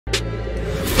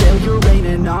Failure ain't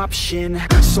an option,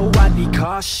 so I'd be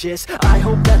cautious. I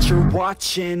hope that you're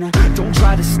watching. Don't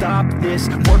try to stop this,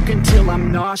 work until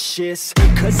I'm nauseous.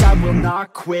 Cause I will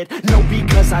not quit, no,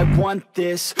 because I want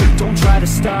this. Don't try to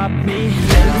stop me,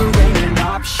 failure ain't an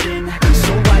option,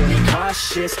 so I'd be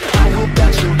cautious. I hope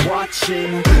that you're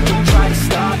watching. Don't try to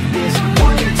stop this,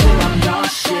 work until I'm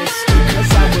nauseous.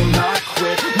 Cause I will not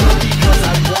quit, no, because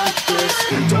I want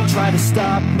this. Don't try to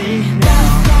stop me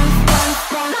now.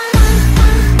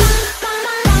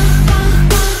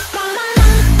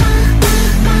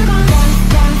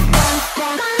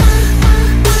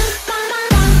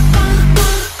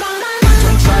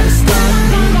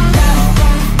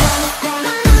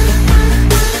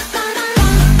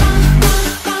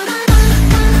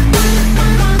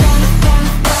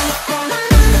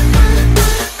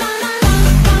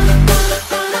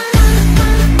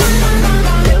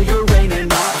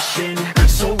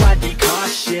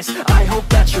 I hope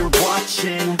that you're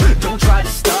watching. Don't try to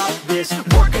stop this,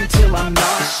 work until I'm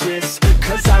nauseous.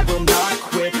 Cause I will not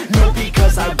quit, no,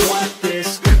 because I want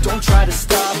this. Don't try to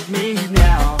stop me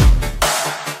now.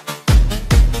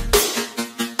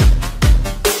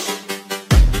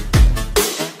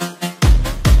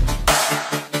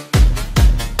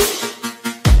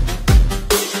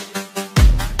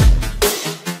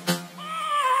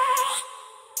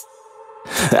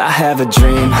 I have a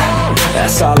dream,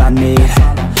 that's all I need.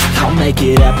 I'll make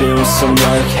it happen with some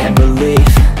work and belief.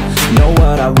 Know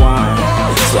what I want,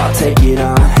 so I'll take it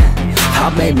on.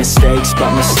 I've made mistakes,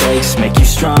 but mistakes make you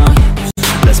strong.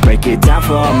 Let's break it down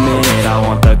for a minute. I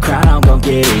want the crown, I'm gon'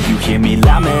 get it. You hear me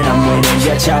loud, man, I'm winning.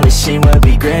 Yeah, Charlie Sheen will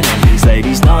be grinning. These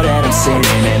ladies know that I'm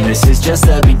sinning, and this is just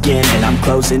the beginning. I'm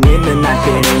closing in the ninth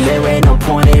inning, there ain't no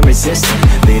point in resisting.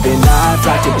 Living life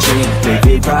like a dream, live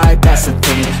it right, that's the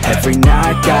thing. Every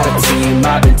night, got a team,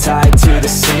 I've been tied to the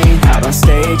scene. Out on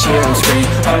stage, here I'm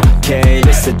screaming, okay,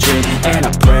 this a dream. And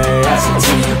I pray as a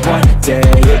team, one day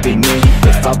it'll be me.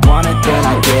 If I want it, then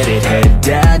I get it. Head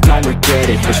down, don't regret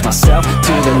it. Push myself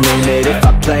to the limit. If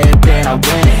I play it, then I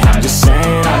win it. I'm just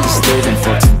saying, I'm just living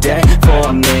for today. For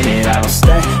a minute, I don't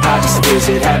stay, I just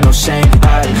visit. Have no shame,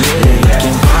 I admit it.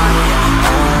 Looking right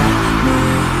at me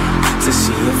to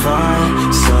see if I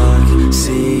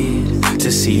succeed,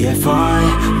 to see if I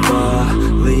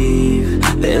believe.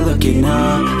 They're looking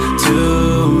up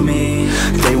to me.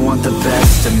 They want the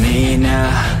best of me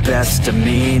now, best of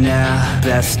me now,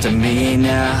 best of me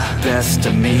now, best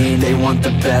of me. They want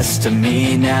the best of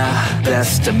me now,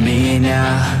 best of me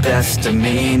now, best of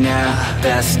me now,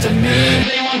 best of me.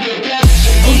 They want the best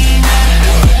of me now.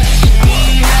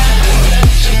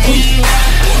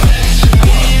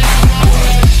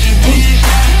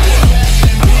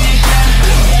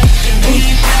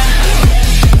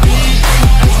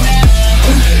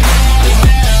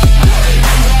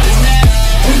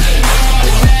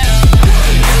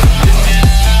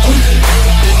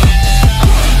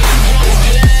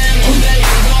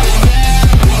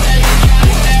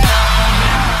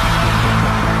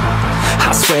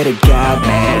 Swear to God,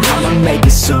 man, I'ma make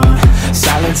it soon.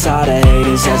 Silence all the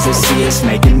haters as they see us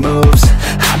making moves.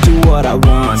 I do what I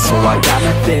want, so I got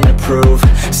nothing to prove.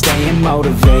 Staying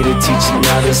motivated, teaching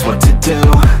others what to do.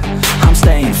 I'm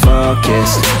staying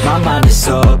focused, my mind is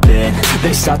open.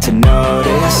 They start to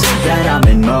notice that I'm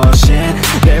in motion.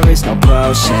 There is no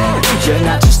potion, you're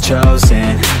not just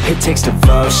chosen. It takes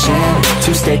devotion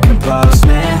to stay composed,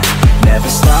 man. Never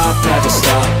stop,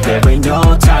 there ain't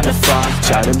no time to fall.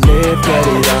 Try to live, get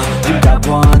it up, you got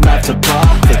one life to ball.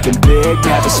 Thinking big,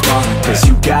 never small, cause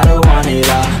you gotta want it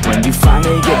all. When you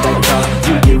finally get that call,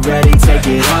 you get ready, take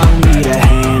it on. Need a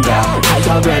hand out, I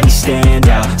already stand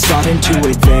out. Starting to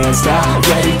advance now,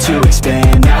 ready to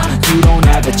expand now. You don't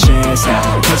have a chance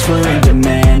now, cause we're in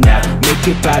demand now. Make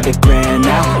it by the grand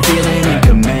now, feeling in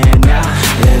command now.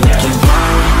 They're looking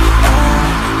right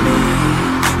at me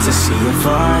to see if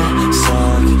I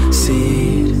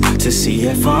succeed, to see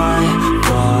if I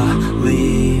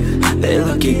believe. They're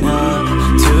looking up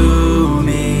to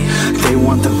me. They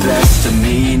want the best of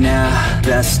me now,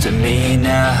 best of me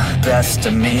now, best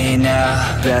of me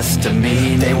now, best of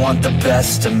me. They want the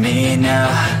best of me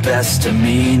now, best of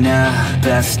me now,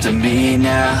 best of me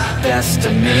now, best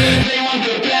of me. They want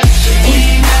the best of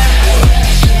me now.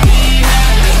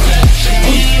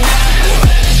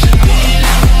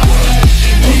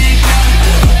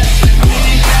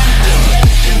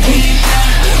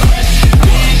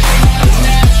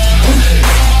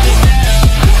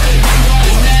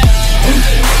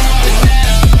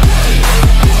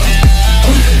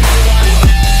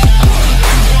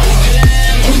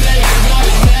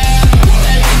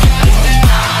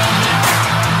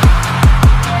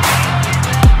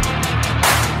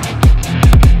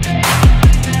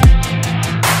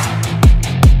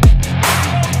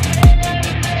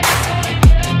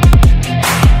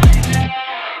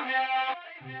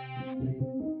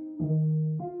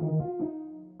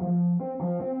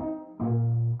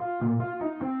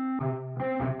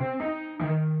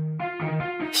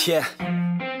 Yeah,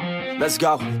 let's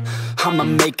go. I'ma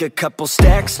make a couple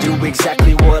stacks, do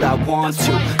exactly what I want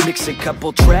to. Mix a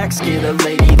couple tracks, get a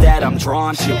lady that I'm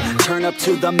drawn to. Turn up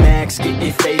to the max, get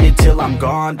me faded till I'm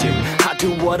gone, dude. I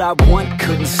do what I want,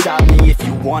 couldn't stop me if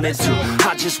you wanted to.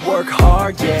 I just work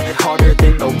hard, yeah, harder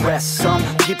than the rest. Some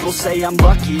people say I'm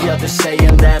lucky, others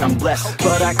saying that I'm blessed.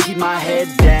 But I keep my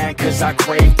head down, cause I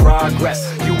crave progress.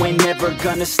 You ain't never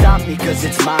gonna stop me, cause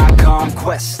it's my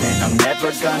conquest. And I'm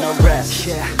never gonna rest,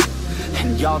 yeah.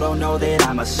 And y'all don't know that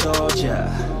I'm a soldier.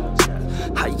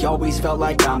 I always felt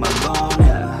like I'm alone,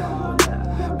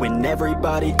 yeah. When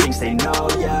everybody thinks they know,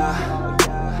 yeah.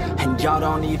 And y'all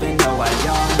don't even know I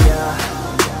own ya.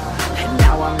 And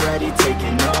now I'm ready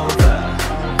taking over,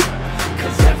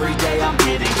 cause every day I'm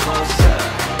getting closer.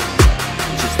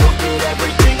 Just look at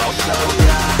everything I'll show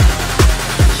ya.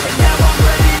 And now I'm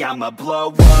ready, I'ma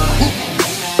blow up.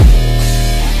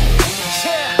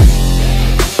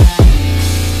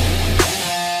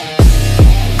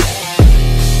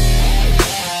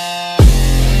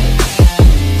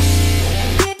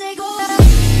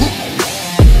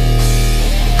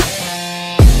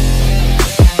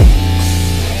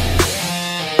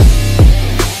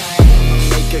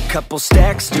 Couple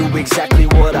stacks, do exactly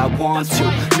what I want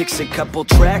to. Mix a couple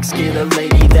tracks, get a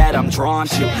lady that I'm drawn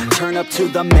to. Turn up to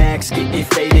the max, get me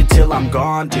faded till I'm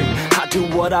gone, dude. I do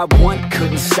what I want,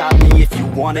 couldn't stop me if you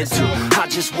wanted to. I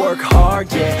just work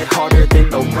hard, yeah, harder than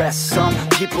the rest. Some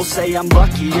people say I'm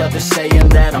lucky, others saying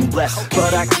that I'm blessed.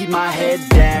 But I keep my head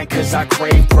down, cause I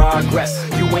crave progress.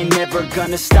 You ain't never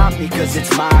gonna stop me, cause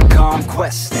it's my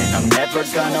conquest. And I'm never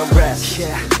gonna rest,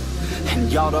 yeah.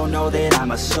 And y'all don't know that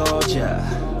I'm a soldier.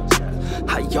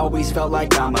 I always felt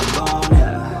like I'm alone,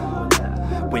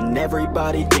 yeah. When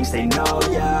everybody thinks they know,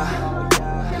 yeah.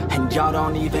 And y'all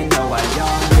don't even know I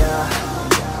own ya.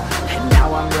 And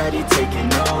now I'm ready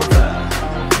taking over,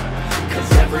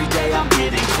 cause every day I'm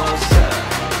getting closer.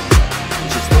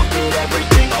 Just look at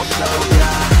everything I'll show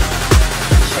ya.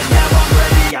 And now I'm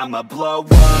ready, I'ma blow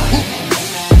up.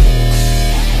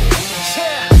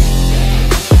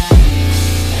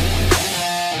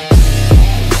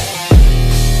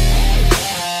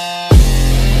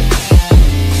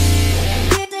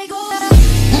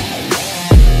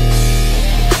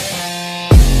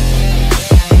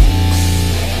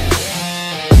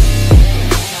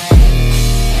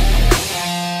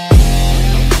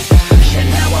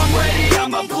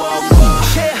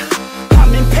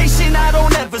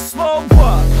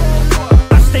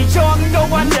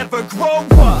 Grow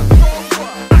up.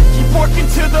 I keep working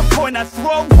to the point I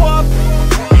throw up.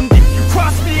 And if you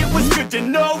cross me, it was good to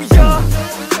know ya.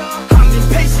 I'm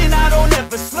impatient, I don't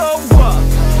ever slow up.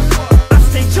 I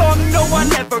stay young, no, I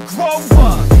never grow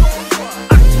up.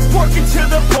 I keep working to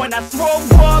the point I throw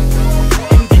up.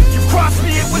 And if you cross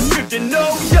me, it was good to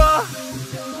know ya.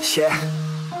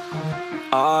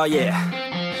 Yeah. Oh yeah.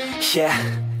 Yeah.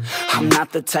 I'm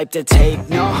not the type to take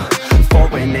no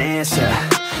for an answer.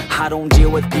 I don't deal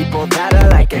with people that are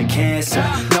like a cancer.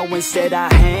 No, instead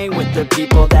I hang with the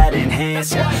people that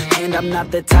enhance ya. And I'm not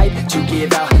the type to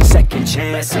give out second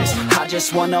chances. I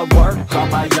just wanna work on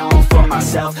my own for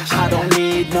myself. I don't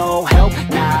need no help,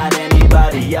 not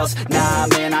anybody else. Nah,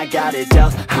 man, I got it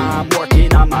dealt. I'm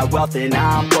working on my wealth and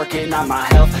I'm working on my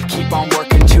health. Keep on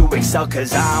working to excel,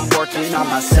 cause I'm working on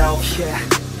myself. Yeah,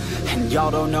 and y'all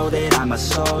don't know that I'm a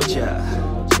soldier.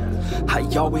 I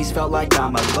always felt like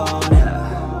I'm alone, yeah.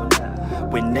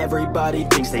 When everybody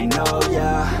thinks they know,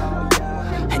 yeah.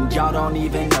 And y'all don't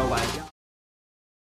even know I don't.